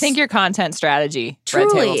 what? Rethink your content strategy.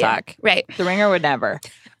 Truly. Red Table Talk. Right. The Ringer would never.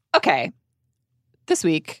 Okay. This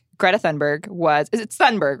week, Greta Thunberg is it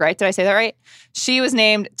Thunberg, right? Did I say that right? She was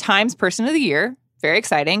named Times Person of the Year. Very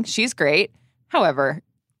exciting. She's great. However,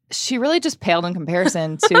 she really just paled in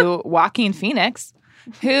comparison to Joaquin Phoenix,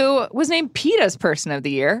 who was named PETA's Person of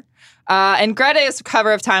the Year. And Greta's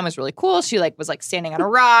cover of Time was really cool. She was standing on a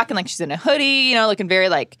rock and she's in a hoodie, looking very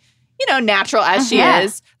natural as she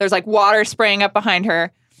is. There's water spraying up behind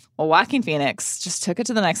her. Well, Joaquin Phoenix just took it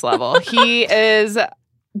to the next level. He is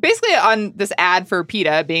basically on this ad for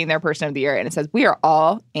PETA being their Person of the Year, and it says, "We are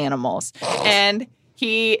all animals." And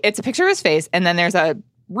it's a picture of his face, and then there's a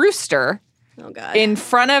rooster in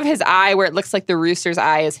front of his eye where it looks like the rooster's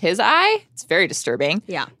eye is his eye. It's very disturbing.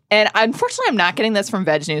 Yeah. And unfortunately, I'm not getting this from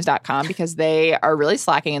vegnews.com because they are really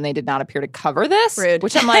slacking and they did not appear to cover this. Rude.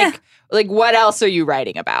 Which I'm like, what else are you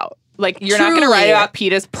writing about? You're not going to write about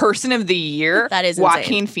PETA's Person of the Year. That is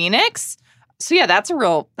Joaquin Phoenix. So yeah, that's a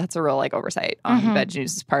real oversight on Veg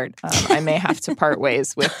News' part. I may have to part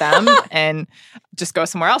ways with them and just go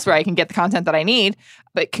somewhere else where I can get the content that I need.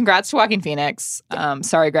 But congrats to Joaquin Phoenix.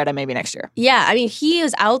 Sorry, Greta, maybe next year. Yeah, I mean, he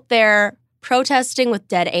is out there protesting with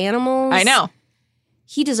dead animals. I know.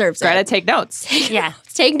 He deserves Greta, it. take notes.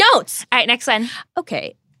 Take notes. All right, next one.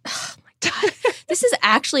 Okay. Oh my God. This is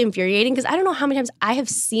actually infuriating because I don't know how many times I have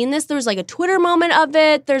seen this. There was a Twitter moment of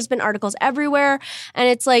it. There's been articles everywhere. And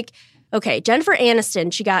it's okay, Jennifer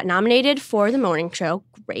Aniston, she got nominated for The Morning Show.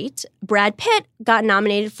 Great. Brad Pitt got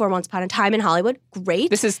nominated for Once Upon a Time in Hollywood. Great.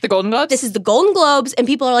 This is the Golden Globes? This is the Golden Globes, and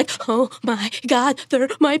people are like, oh my God, there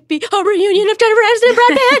might be a reunion of Jennifer Aniston and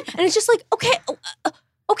Brad Pitt. And it's just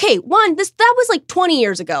okay, one, that was 20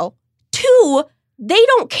 years ago. Two, they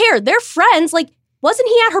don't care. They're friends. Wasn't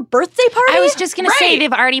he at her birthday party? I was just going to say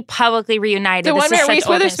they've already publicly reunited. The one where Reese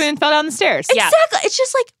Witherspoon fell down the stairs. Exactly. It's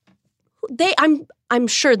just I'm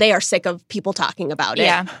sure they are sick of people talking about it.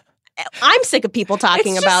 Yeah. I'm sick of people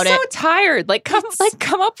talking about it. I'm so tired.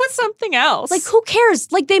 Come up with something else. Who cares?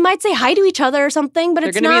 They might say hi to each other or something, but they're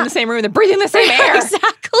it's going to be in the same room. They're breathing the same air.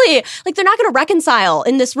 Exactly. They're not going to reconcile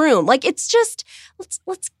in this room. It's just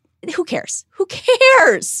let's. Who cares? Who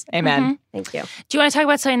cares? Amen. Mm-hmm. Thank you. Do you want to talk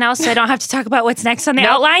about something else so I don't have to talk about what's next on the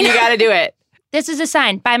outline? You got to do it. This is a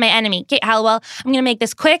sign by my enemy, Kate Halliwell. I'm going to make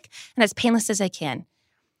this quick and as painless as I can.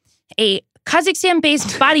 A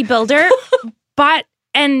Kazakhstan-based bodybuilder bought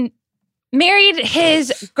and married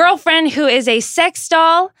his girlfriend, who is a sex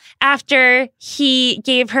doll, after he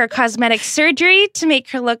gave her cosmetic surgery to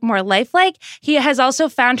make her look more lifelike. He has also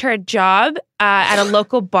found her a job at a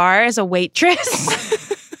local bar as a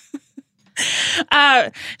waitress.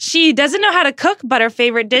 She doesn't know how to cook, but her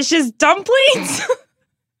favorite dish is dumplings.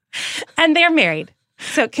 And they're married.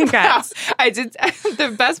 So congrats. Wow. I did.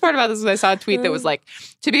 The best part about this was I saw a tweet that was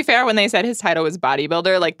to be fair, when they said his title was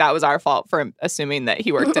bodybuilder, that was our fault for assuming that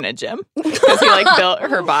he worked in a gym because he built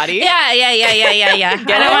her body. Yeah. I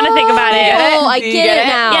don't want to think about it. Oh, I get it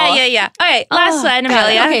now. Yeah. All right, last one,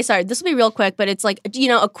 Amelia. Okay, sorry. This will be real quick, but it's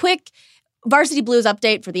a quick Varsity Blues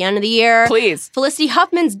update for the end of the year. Please. Felicity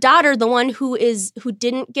Huffman's daughter, the one who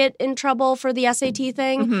didn't get in trouble for the SAT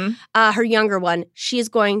thing, her younger one, she is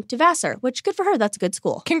going to Vassar, which good for her. That's a good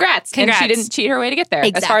school. Congrats. And she didn't cheat her way to get there,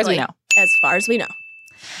 exactly. as far as we know. As far as we know.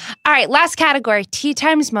 All right, last category, Tea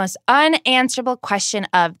Time's most unanswerable question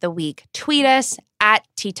of the week. Tweet us at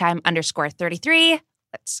teatime_33.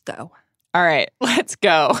 Let's go. All right, let's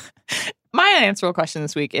go. My unanswerable question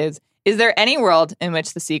this week is there any world in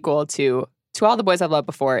which the sequel to All the Boys I've Loved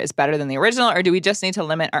Before is better than the original, or do we just need to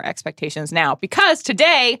limit our expectations now? Because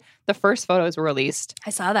today, the first photos were released.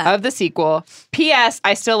 I saw that. Of the sequel. P.S.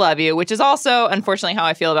 I Still Love You, which is also, unfortunately, how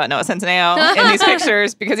I feel about Noah Centineo in these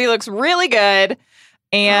pictures, because he looks really good,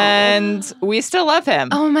 and we still love him.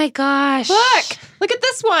 Oh, my gosh. Look at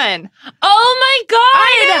this one. Oh, my God.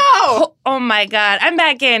 I know. Oh, my God. I'm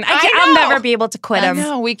back in. I know. I'll never be able to quit him.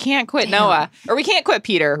 No, we can't quit Noah. Or we can't quit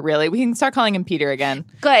Peter, really. We can start calling him Peter again.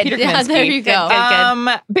 Good. Peter Yeah, Kaminsky. there you go.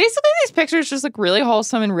 Good. Basically, these pictures just look really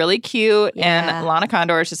wholesome and really cute. Yeah. And Lana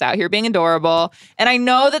Condor is just out here being adorable. And I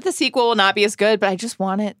know that the sequel will not be as good, but I just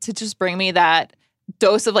want it to just bring me that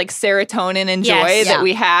dose of like serotonin and joy Yes. that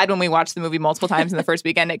we had when we watched the movie multiple times in the first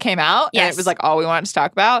weekend it came out. And Yes. it was like all we wanted to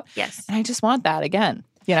talk about. Yes. And I just want that again,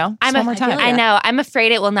 you know? I'm Just one more time. I know. I'm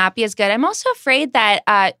afraid it will not be as good. I'm also afraid that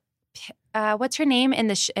what's her name in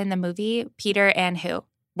the movie? Peter and who?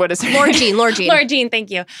 What is her Lord name? Jean. Laura Jean, thank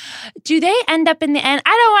you. Do they end up in the end? I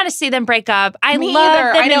don't want to see them break up. I Me love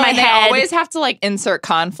either. them I know, in my and head. they always have to like insert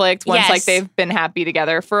conflict once Yes. like they've been happy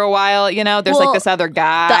together for a while. You know, there's Well, like this other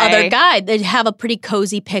guy. The other guy, they have a pretty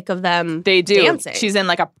cozy pic of them They do. dancing. She's in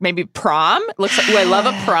like a maybe prom. Looks like. Ooh, I love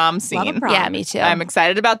a prom scene. Love a prom. Yeah, me too. I'm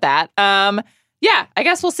excited about that. Yeah, I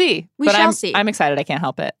guess we'll see. We but shall see. I'm excited. I can't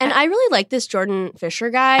help it. And I really like this Jordan Fisher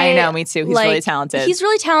guy. I know, me too. He's Like, really talented. He's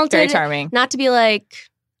really talented. very charming. Not to be like,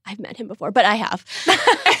 I've met him before, but I have.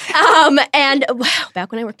 And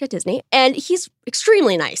back when I worked at Disney. And he's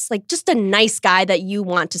extremely nice. Like just a nice guy that you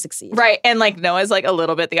want to succeed. Right. And like Noah's like a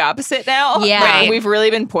little bit the opposite now. Yeah. Like, Right. we've really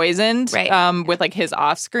been poisoned Right. with like his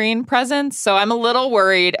off-screen presence. So I'm a little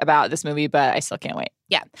worried about this movie, but I still can't wait.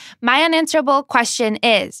 My unanswerable question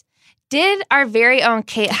is, did our very own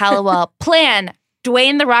Kate Halliwell plan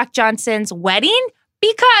Dwayne The Rock Johnson's wedding?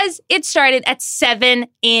 Because it started at 7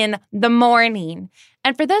 in the morning.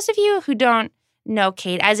 And for those of you who don't know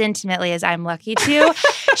Kate as intimately as I'm lucky to,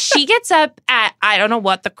 she gets up at, I don't know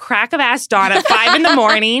what, the crack of ass dawn at 5 in the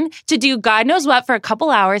morning to do God knows what for a couple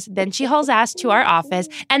hours. Then she hauls ass to our office.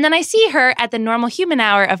 And then I see her at the normal human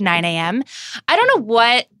hour of 9 a.m. I don't know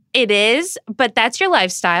what it is, but that's your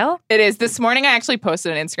lifestyle. It is. This morning, I actually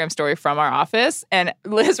posted an Instagram story from our office, and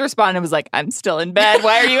Liz responded and was like, I'm still in bed.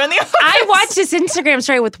 Why are you in the office? I watched this Instagram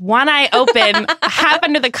story with one eye open, half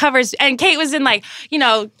under the covers, and Kate was in like,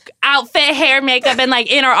 outfit, hair, makeup, and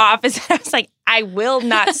like in her office. I was like, I will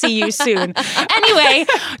not see you soon. Anyway,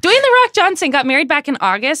 Dwayne The Rock Johnson got married back in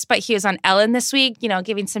August, but he was on Ellen this week,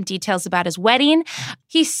 giving some details about his wedding.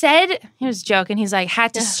 He said, he was joking, he's like,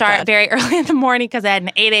 had to start very early in the morning because I had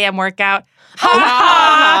an 8 a.m. workout. Ha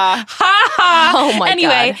ha, ha ha. Oh my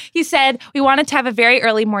Anyway, God. he said, we wanted to have a very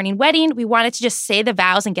early morning wedding. We wanted to just say the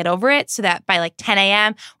vows and get over it so that by like 10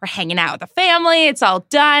 a.m., we're hanging out with the family. It's all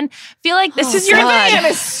done. Feel like this is your God. Man,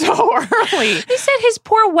 it's so early. He said his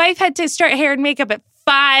poor wife had to start hair and makeup at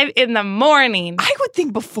 5 in the morning. I would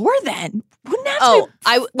think before then. Wouldn't that Oh,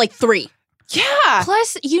 like 3. Yeah.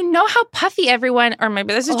 Plus, you know how puffy everyone, or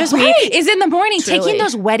maybe this is just Right. me, is in the morning Truly. taking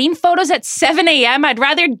those wedding photos at 7 a.m. I'd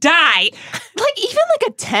rather die. Like even like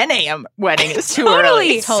a 10 a.m. wedding is too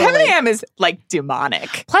Totally. early. Totally. 7 a.m. is like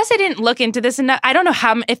demonic. Plus, I didn't look into this enough. I don't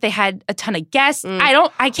know if they had a ton of guests.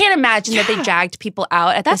 I can't imagine that they dragged people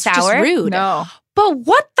out at That's this just hour. rude. No. But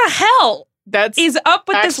what the hell That's is up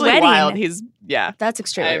with this actually wedding? wild. That's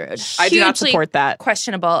extremely rude. I do not Hugely support that.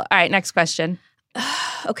 Questionable. All right, next question.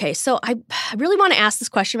 Okay, so I really want to ask this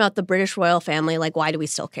question about the British royal family. Like, why do we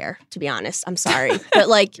still care? To be honest, I'm sorry, but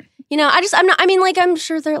like, I'm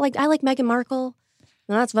sure they're like, I like Meghan Markle,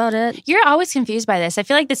 and that's about it. You're always confused by this. I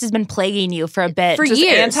feel like this has been plaguing you for a bit. For Just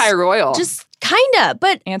years. anti-royal. Just kinda,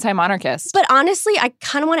 but anti-monarchist. honestly, I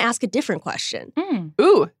kind of want to ask a different question.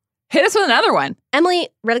 Ooh, hit us with another one. Emily,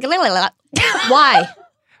 why?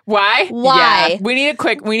 Why? Why? Yeah, we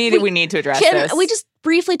need to address Can this. we just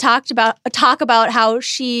briefly talk about how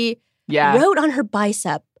she wrote on her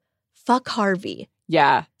bicep, "Fuck Harvey."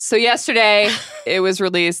 Yeah. So yesterday it was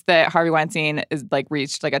released that Harvey Weinstein is like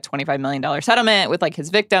reached like a $25 million settlement with like his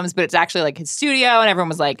victims, but it's actually like his studio, and everyone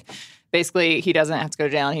was like, basically he doesn't have to go to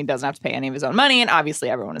jail and he doesn't have to pay any of his own money, and obviously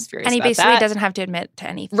everyone is furious and he about basically that. doesn't have to admit to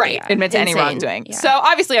anything. Right. Yeah. Admit to any Insane. wrongdoing. Yeah. So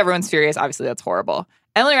obviously everyone's furious. Obviously that's horrible.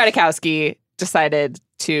 Emily Ratajkowski decided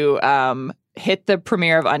to hit the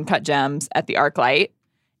premiere of Uncut Gems at the ArcLight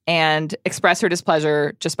and express her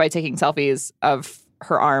displeasure just by taking selfies of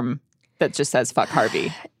her arm that just says "fuck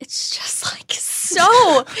Harvey." It's just like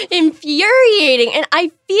so infuriating, and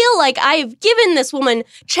I feel like I've given this woman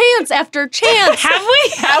chance after chance. Have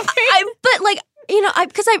we? But like,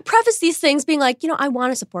 because I preface these things being like, I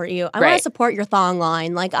want to support you. I want Right. to support your thong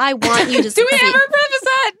line. Like, I want you to Do succeed. we ever preface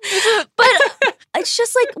that? But it's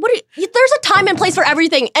just like, there's a time and place for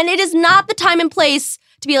everything, and it is not the time and place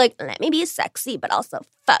to be like, let me be sexy, but also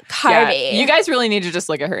fuck Harvey. Yeah. You guys really need to just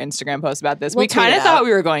look at her Instagram post about this. We'll We kind tweet of it out. thought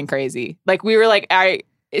we were going crazy. Like we were like,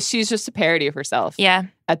 she's just a parody of herself Yeah.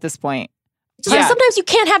 at this point. Sometimes you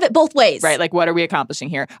can't have it both ways. Right. Like, what are we accomplishing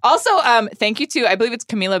here? Also, thank you to, I believe it's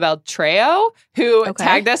Camila Beltreo, who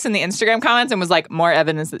tagged us in the Instagram comments and was like, more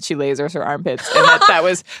evidence that she lasers her armpits. And that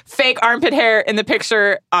was fake armpit hair in the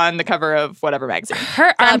picture on the cover of whatever magazine.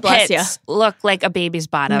 Her armpits look like a baby's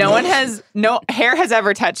bottom. No hair has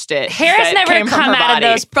ever touched it. Hair has never come out of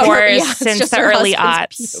those pores since the early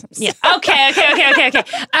aughts. Yeah. Okay.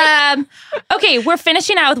 Okay, we're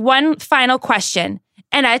finishing out with one final question.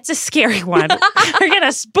 And it's a scary one. We're going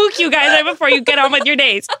to spook you guys right before you get on with your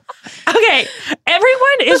days. Okay.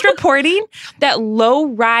 Everyone is reporting that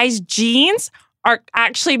low-rise jeans are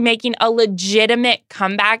actually making a legitimate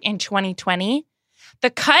comeback in 2020. The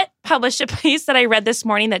Cut published a piece that I read this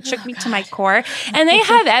morning that shook me to my core, and they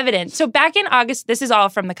have evidence. So back in August, this is all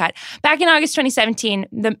from The Cut. Back in August 2017,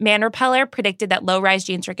 the Man Repeller predicted that low-rise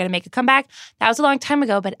jeans were going to make a comeback. That was a long time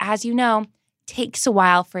ago, but as you know, it takes a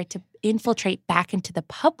while for it to infiltrate back into the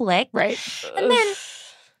public. Right. And then,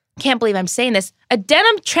 can't believe I'm saying this, a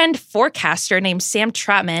denim trend forecaster named Sam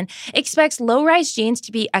Trotman expects low-rise jeans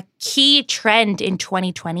to be a key trend in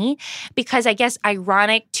 2020 because I guess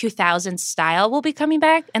ironic 2000s style will be coming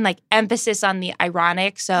back and like emphasis on the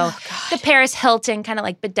ironic. So the Paris Hilton kind of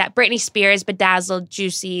like Britney Spears, bedazzled,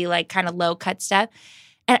 juicy, like kind of low-cut stuff.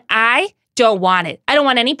 And I don't want it. I don't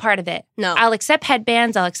want any part of it. No. I'll accept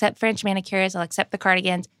headbands. I'll accept French manicures. I'll accept the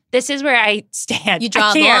cardigans. This is where I stand. You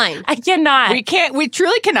draw the line. I cannot. We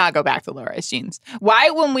truly cannot go back to low-rise jeans. Why,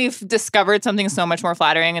 when we've discovered something so much more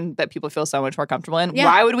flattering and that people feel so much more comfortable in,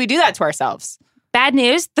 why would we do that to ourselves? Bad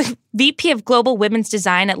news. The VP of Global Women's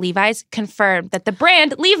Design at Levi's confirmed that the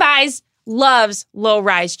brand Levi's loves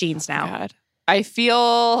low-rise jeans now. God. I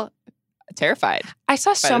feel terrified. I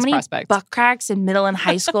saw so many butt cracks in middle and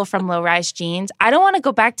high school from low-rise jeans. I don't want to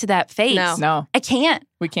go back to that phase. No. I can't.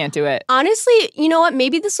 We can't do it. Honestly, you know what?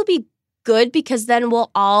 Maybe this will be good because then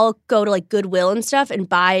we'll all go to like Goodwill and stuff and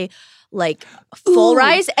buy like full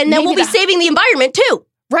rise, and then we'll be saving the environment too.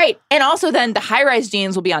 Right. And also then the high-rise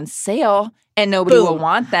jeans will be on sale and nobody will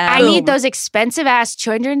want them. I need those expensive-ass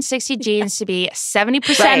 260 jeans to be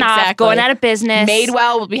 70% off, going out of business.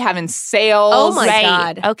 Madewell will be having sales. Oh, my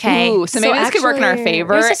God. Okay. Ooh, so maybe this could work in our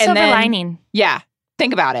favor. There's a silver lining. Yeah.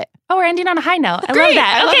 Think about it. Oh, we're ending on a high note. I Great. love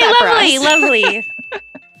that. I love that Lovely.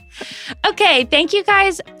 Okay, thank you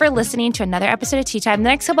guys for listening to another episode of Tea Time. The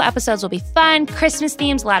next couple episodes will be fun, Christmas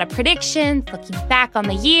themes, a lot of predictions, looking back on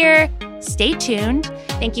the year. Stay tuned.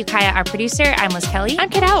 Thank you, Kaya, our producer. I'm Liz Kelly. I'm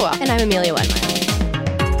Kit Alwa. And I'm Amelia Wedmeyer.